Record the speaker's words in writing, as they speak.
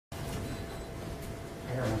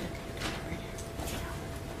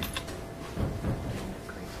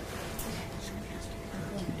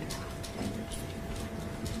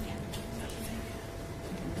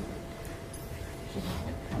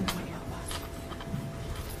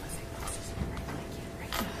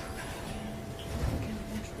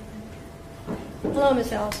Hello,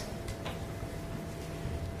 Ms. Ellis.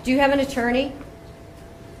 Do you have an attorney?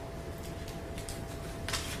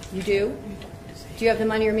 You do? Do you have the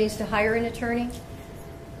money or means to hire an attorney?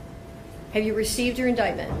 Have you received your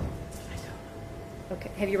indictment?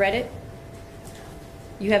 Okay. Have you read it?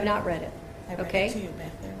 You have not read it. I read Okay. it to you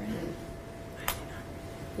back there, right?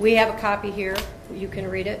 We have a copy here. You can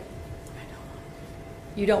read it.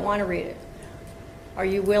 You don't want to read it. Are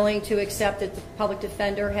you willing to accept that the public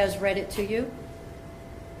defender has read it to you?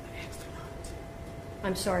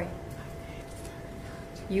 I'm sorry.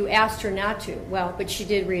 You asked her not to. Well, but she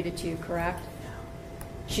did read it to you, correct?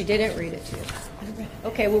 She didn't read it to you.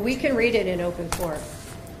 Okay, well, we can read it in open court.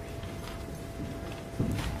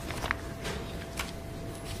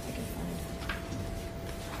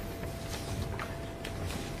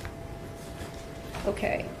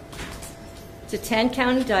 Okay. It's a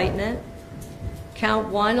 10-count indictment. Count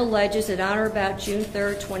 1 alleges that on or about June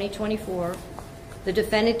 3rd, 2024, the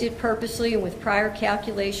defendant did purposely and with prior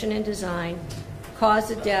calculation and design cause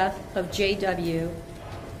the death of J.W.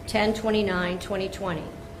 10/29/2020.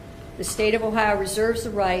 The State of Ohio reserves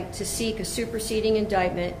the right to seek a superseding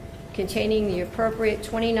indictment containing the appropriate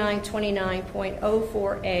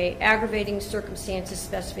 2929.04a aggravating circumstances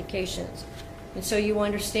specifications. And so you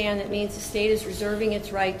understand that means the state is reserving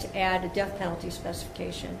its right to add a death penalty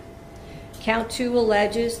specification. Count 2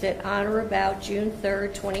 alleges that on or about June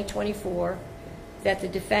 3rd, 2024, that the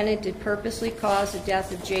defendant did purposely cause the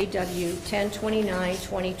death of J.W.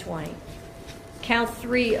 10/29/2020. Count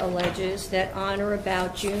 3 alleges that on or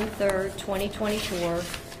about June 3rd, 2024,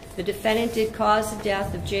 the defendant did cause the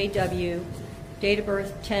death of J.W., date of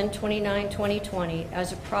birth 10/29/2020,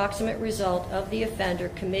 as a proximate result of the offender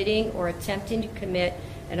committing or attempting to commit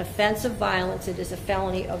an offense of violence that is a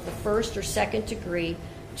felony of the first or second degree,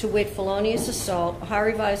 to wit, felonious assault, Ohio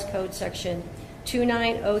Revised Code Section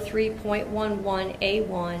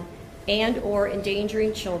 2903.11A1, and or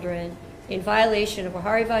endangering children in violation of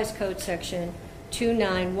Ohio Revised Code Section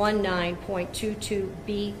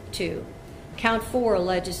 2919.22B2. Count 4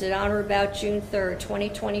 alleges that on or about June 3rd,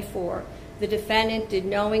 2024, the defendant did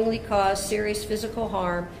knowingly cause serious physical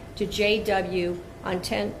harm to J.W. on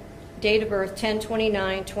date of birth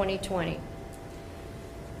 10/29/2020.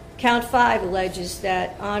 Count 5 alleges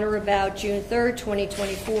that on or about June 3rd,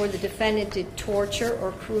 2024, the defendant did torture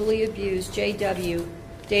or cruelly abuse J.W.,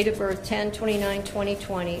 date of birth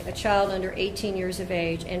 10/29/2020, a child under 18 years of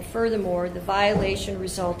age, and furthermore, the violation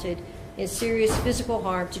resulted in serious physical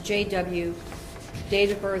harm to J.W.,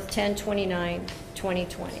 date of birth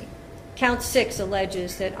 10/29/2020. Count 6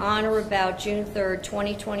 alleges that on or about June 3rd,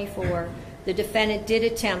 2024, the defendant did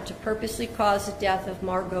attempt to purposely cause the death of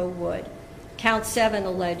Margot Wood. Count 7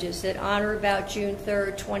 alleges that on or about June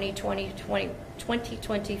 3rd,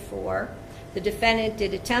 2024, the defendant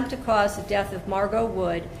did attempt to cause the death of Margot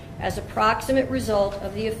Wood as a proximate result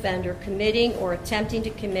of the offender committing or attempting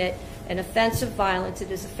to commit an offense of violence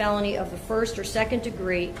that is a felony of the first or second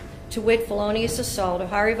degree, to wit, felonious assault,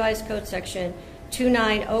 Ohio Revised Code Section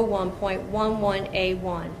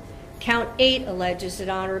 2901.11A1. Count 8 alleges that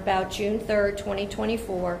on or about June 3rd,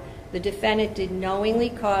 2024, the defendant did knowingly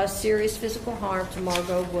cause serious physical harm to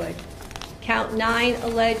Margot Wood. Count 9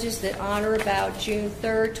 alleges that on or about June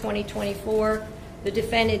 3rd, 2024, the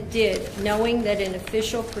defendant did, knowing that an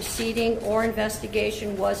official proceeding or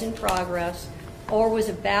investigation was in progress or was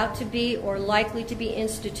about to be or likely to be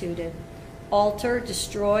instituted, alter,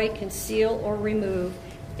 destroy, conceal, or remove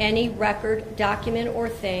any record, document, or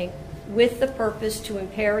thing with the purpose to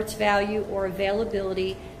impair its value or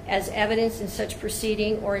availability as evidence in such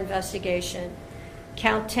proceeding or investigation.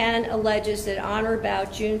 Count 10 alleges that on or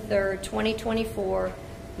about June 3rd, 2024,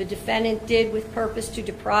 the defendant did with purpose to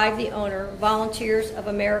deprive the owner, Volunteers of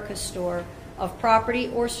America store, of property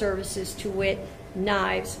or services, to wit,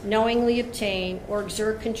 knives, knowingly obtain or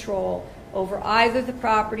exert control over either the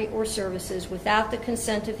property or services without the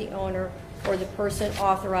consent of the owner or the person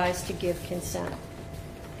authorized to give consent.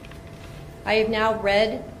 I have now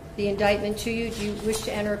read the indictment to you. Do you wish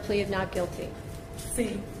to enter a plea of not guilty?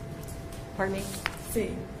 C. Pardon me?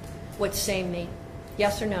 C. What's same mean?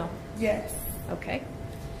 Yes or no? Yes. Okay.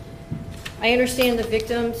 I understand the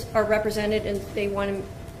victims are represented and they want to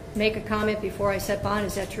make a comment before I set bond.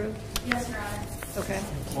 Is that true? Yes, Your Honor. Okay.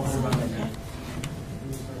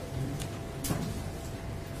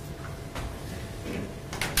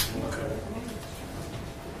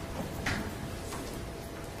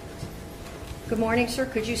 Good morning, sir.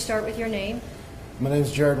 Could you start with your name? My name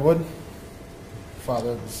is Jared Wood,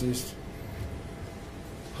 father of the deceased,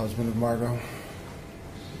 husband of Margot.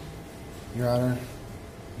 Your Honor,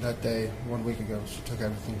 that day, 1 week ago, she took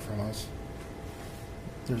everything from us.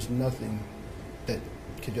 There's nothing that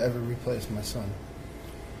could ever replace my son,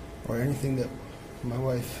 or anything that my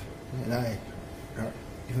wife and I, or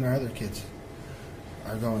even our other kids,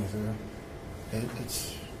 are going through.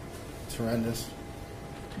 It's horrendous.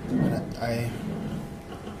 And I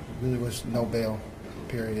really wish no bail,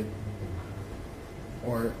 period,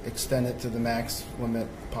 or extend it to the max limit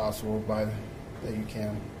possible that you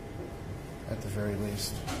can, at the very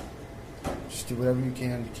least. Just do whatever you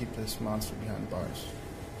can to keep this monster behind bars.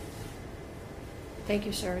 Thank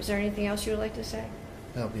you, sir. Is there anything else you would like to say?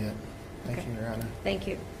 That'll be it. Thank you, Your Honor. Thank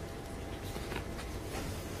you.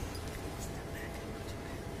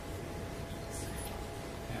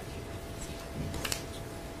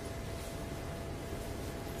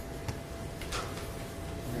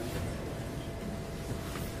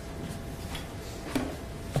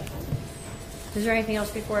 Is there anything else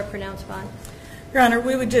before I pronounce bond? Your Honor,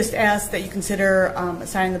 we would just ask that you consider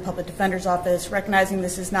assigning the Public Defender's Office, recognizing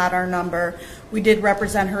this is not our number. We did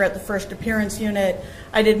represent her at the first appearance unit.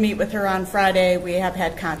 I did meet with her on Friday. We have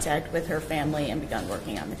had contact with her family and begun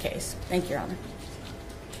working on the case. Thank you, Your Honor.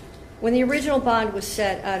 When the original bond was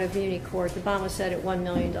set out of Muni Court, the bond was set at $1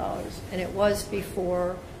 million, and it was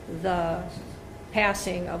before the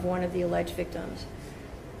passing of one of the alleged victims.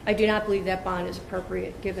 I do not believe that bond is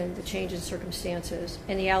appropriate given the change in circumstances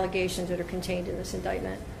and the allegations that are contained in this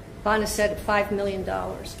indictment. Bond is set at $5 million,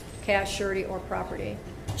 cash, surety, or property.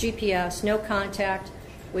 GPS, no contact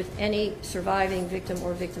with any surviving victim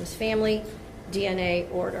or victim's family.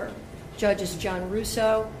 DNA order. Judge is John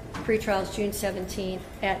Russo. Pretrial is June 17th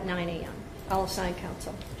at 9 a.m. I'll assign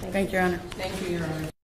counsel. Thank you, Your Honor. Thank you, Your Honor.